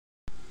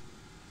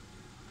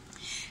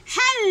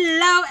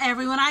Hello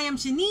everyone, I am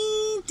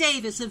Janine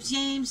Davis of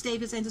James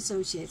Davis and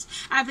Associates.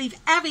 I believe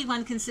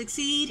everyone can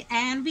succeed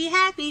and be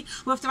happy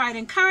with the right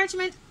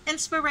encouragement,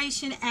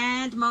 inspiration,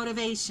 and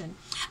motivation.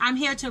 I'm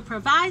here to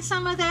provide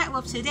some of that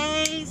with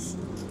today's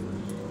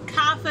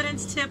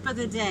confidence tip of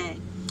the day.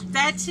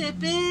 That tip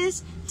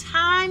is,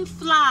 time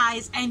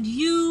flies and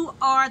you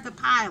are the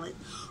pilot.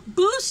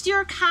 Boost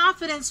your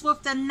confidence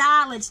with the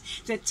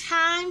knowledge that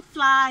time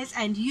flies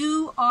and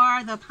you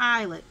are the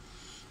pilot.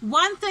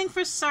 One thing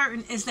for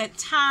certain is that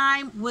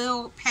time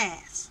will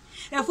pass.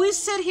 If we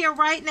sit here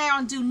right now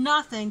and do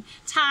nothing,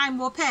 time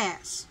will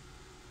pass.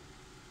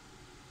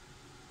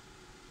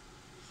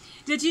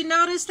 Did you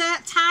notice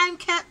that? Time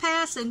kept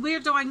passing. We're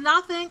doing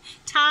nothing,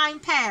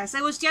 time passed.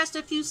 It was just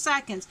a few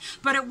seconds,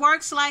 but it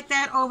works like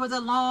that over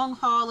the long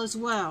haul as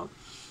well.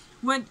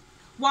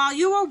 While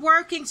you are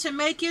working to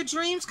make your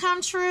dreams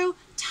come true,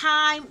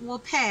 time will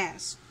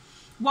pass.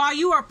 While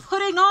you are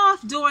putting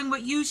off doing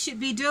what you should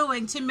be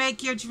doing to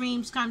make your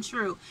dreams come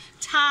true,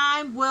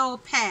 time will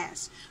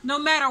pass. No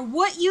matter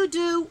what you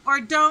do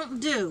or don't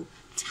do,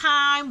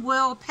 time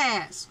will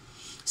pass.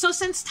 So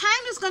since time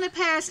is going to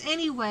pass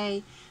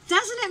anyway,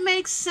 doesn't it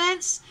make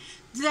sense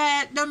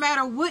that no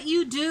matter what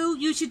you do,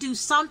 you should do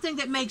something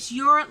that makes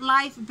your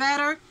life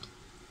better?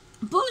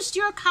 Boost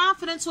your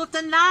confidence with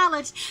the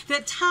knowledge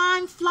that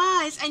time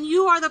flies and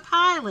you are the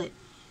pilot.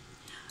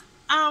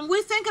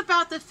 We think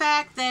about the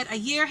fact that a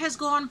year has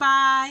gone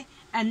by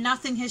and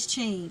nothing has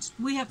changed.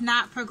 We have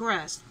not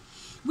progressed.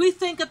 We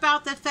think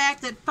about the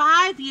fact that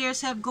 5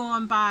 years have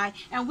gone by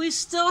and we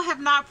still have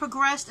not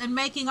progressed in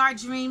making our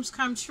dreams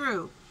come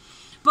true.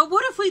 But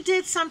what if we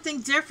did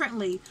something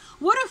differently?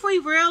 What if we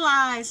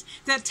realized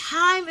that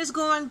time is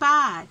going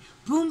by?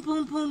 Boom,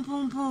 boom, boom,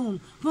 boom,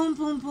 boom. Boom,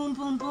 boom, boom,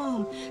 boom,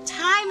 boom.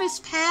 Time is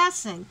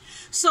passing.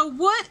 So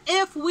what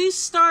if we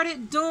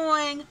started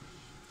doing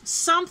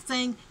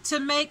something to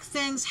make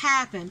things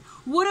happen?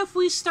 What if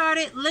we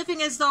started living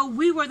as though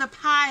we were the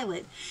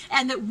pilot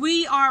and that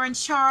we are in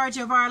charge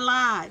of our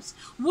lives?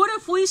 What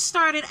if we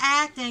started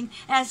acting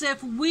as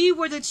if we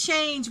were the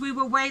change we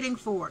were waiting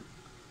for?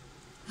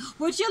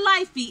 Would your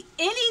life be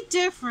any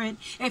different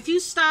if you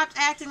stopped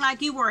acting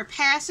like you were a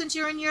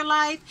passenger in your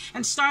life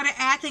and started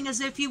acting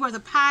as if you were the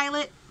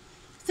pilot?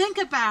 Think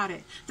about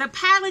it. The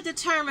pilot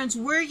determines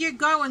where you're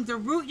going, the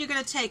route you're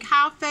going to take,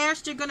 how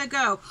fast you're going to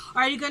go.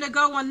 Are you going to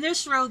go on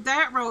this road,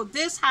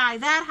 this high,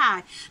 that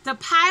high? The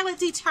pilot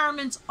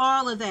determines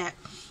all of that.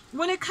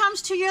 When it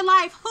comes to your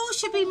life, who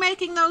should be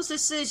making those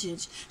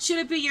decisions? Should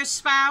it be your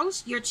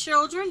spouse, your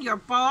children, your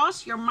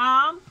boss, your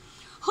mom?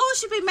 Who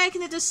should be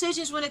making the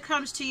decisions when it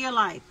comes to your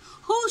life?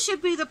 Who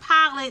should be the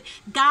pilot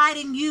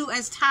guiding you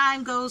as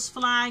time goes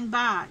flying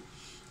by?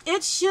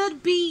 It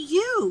should be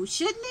you,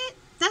 shouldn't it?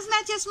 Doesn't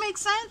that just make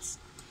sense?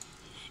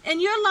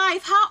 In your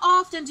life, how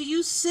often do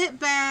you sit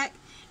back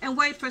and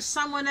wait for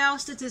someone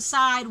else to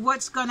decide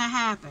what's going to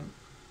happen?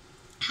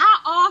 How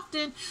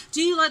often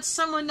do you let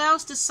someone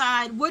else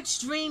decide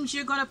which dreams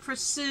you're going to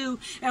pursue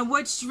and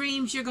which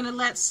dreams you're going to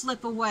let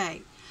slip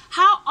away?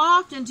 How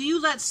often do you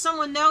let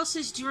someone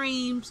else's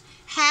dreams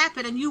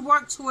happen and you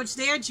work towards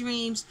their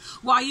dreams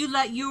while you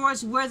let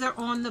yours wither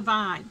on the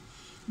vine?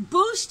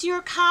 Boost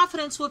your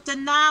confidence with the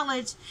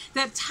knowledge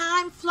that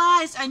time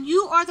flies and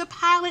you are the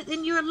pilot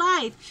in your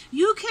life.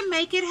 You can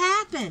make it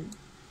happen.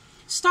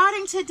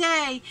 Starting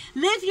today,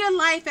 live your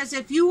life as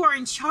if you are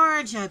in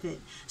charge of it.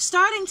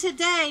 Starting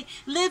today,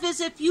 live as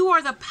if you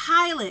are the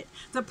pilot,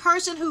 the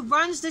person who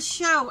runs the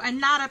show and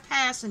not a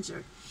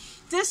passenger.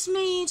 This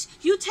means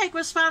you take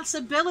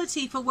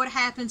responsibility for what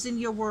happens in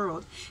your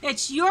world.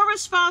 It's your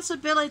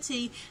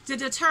responsibility to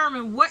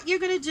determine what you're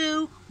going to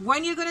do,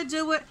 when you're going to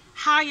do it,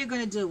 how you're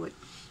going to do it.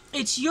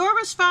 It's your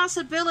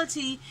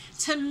responsibility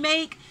to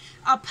make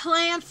a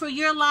plan for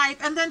your life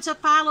and then to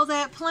follow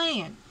that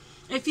plan.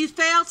 If you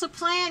fail to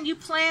plan, you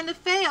plan to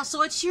fail.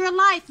 So it's your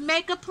life.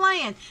 Make a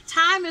plan.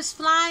 Time is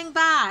flying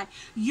by.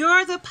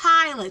 You're the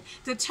pilot.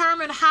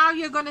 Determine how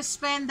you're going to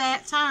spend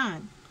that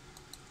time.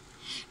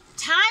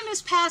 Time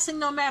is passing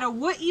no matter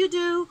what you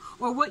do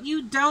or what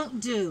you don't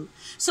do.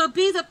 So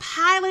be the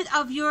pilot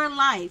of your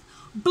life.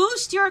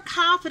 Boost your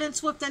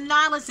confidence with the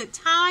knowledge that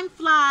time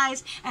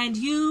flies and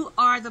you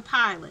are the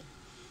pilot.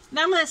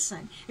 Now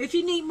listen, if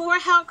you need more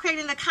help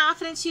creating the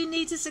confidence you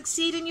need to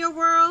succeed in your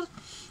world,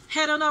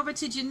 head on over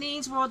to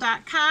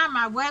Janine'sWorld.com,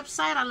 my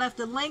website. I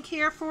left a link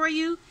here for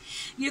you.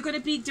 You're going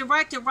to be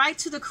directed right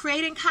to the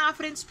Creating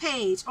Confidence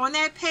page. On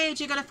that page,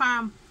 you're going to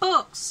find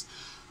books,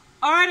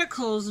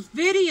 articles,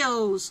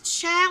 videos,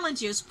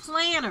 challenges,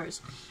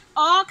 planners,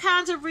 all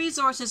kinds of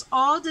resources,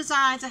 all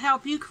designed to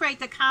help you create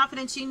the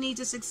confidence you need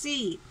to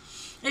succeed.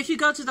 If you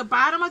go to the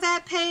bottom of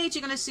that page,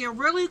 you're going to see a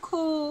really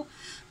cool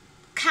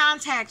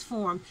contact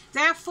form.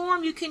 That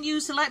form you can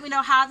use to let me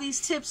know how these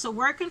tips are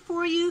working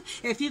for you.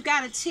 If you've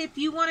got a tip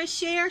you want to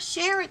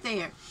share it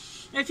there.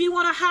 If you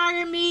want to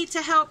hire me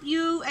to help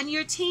you and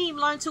your team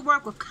learn to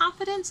work with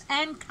confidence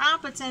and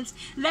competence,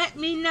 let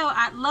me know.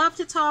 I'd love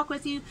to talk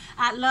with you.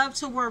 I'd love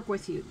to work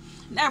with you.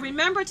 Now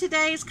remember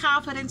today's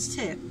confidence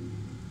tip.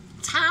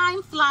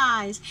 Time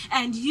flies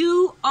and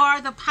you are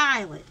the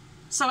pilot.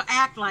 So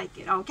act like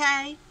it,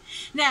 okay?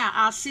 Now,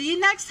 I'll see you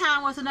next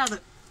time with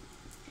another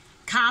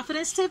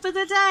confidence tip of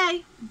the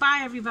day. Bye,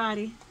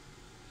 everybody.